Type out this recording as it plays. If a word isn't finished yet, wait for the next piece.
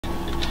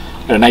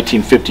Got a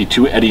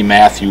 1952 Eddie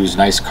Mathews,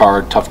 nice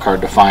card, tough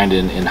card to find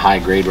in high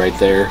grade right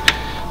there.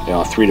 You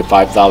know, $3,000 to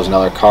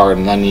 $5,000 card.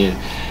 And then you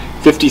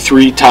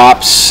 53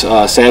 Topps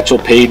Satchel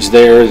Paige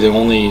there, the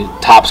only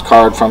Topps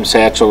card from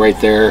Satchel right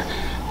there,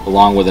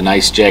 along with a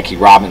nice Jackie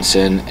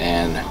Robinson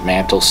and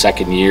Mantle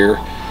second year.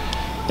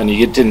 Then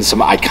you get in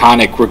some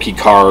iconic rookie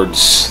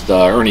cards, the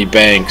Ernie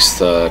Banks,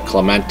 the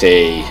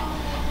Clemente,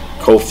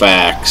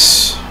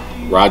 Koufax,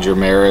 Roger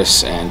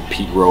Maris, and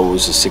Pete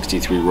Rose, the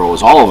 63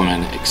 Rose, all of them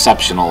in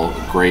exceptional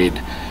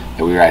grade.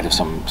 And we have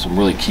some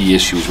really key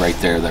issues right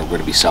there that we're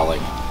going to be selling.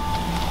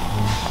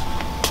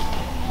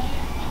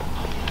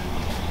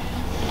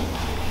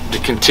 To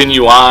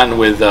continue on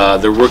with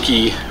the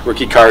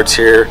rookie cards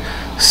here,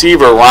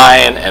 Seaver,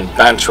 Ryan, and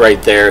Bench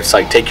right there. It's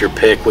like take your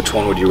pick. Which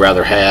one would you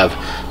rather have?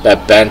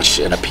 That Bench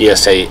and a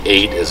PSA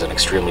 8 is an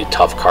extremely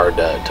tough card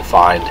to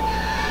find.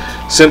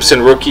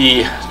 Simpson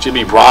rookie,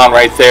 Jimmy Brown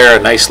right there,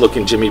 a nice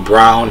looking Jimmy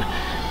Brown.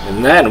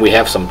 And then we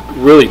have some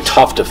really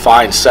tough to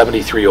find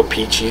 73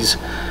 O-Pee-Chees,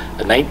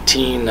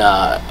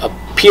 a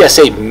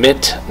PSA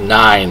Mint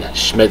 9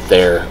 Schmidt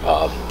there.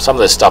 Some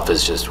of this stuff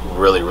is just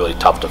really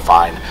tough to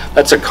find.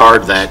 That's a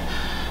card that,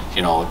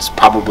 you know, it's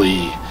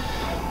probably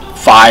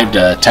 5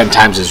 to 10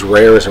 times as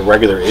rare as a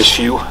regular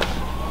issue.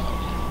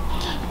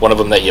 One of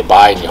them that you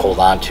buy and you hold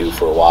on to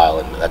for a while,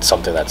 and that's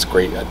something that's a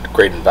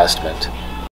great investment.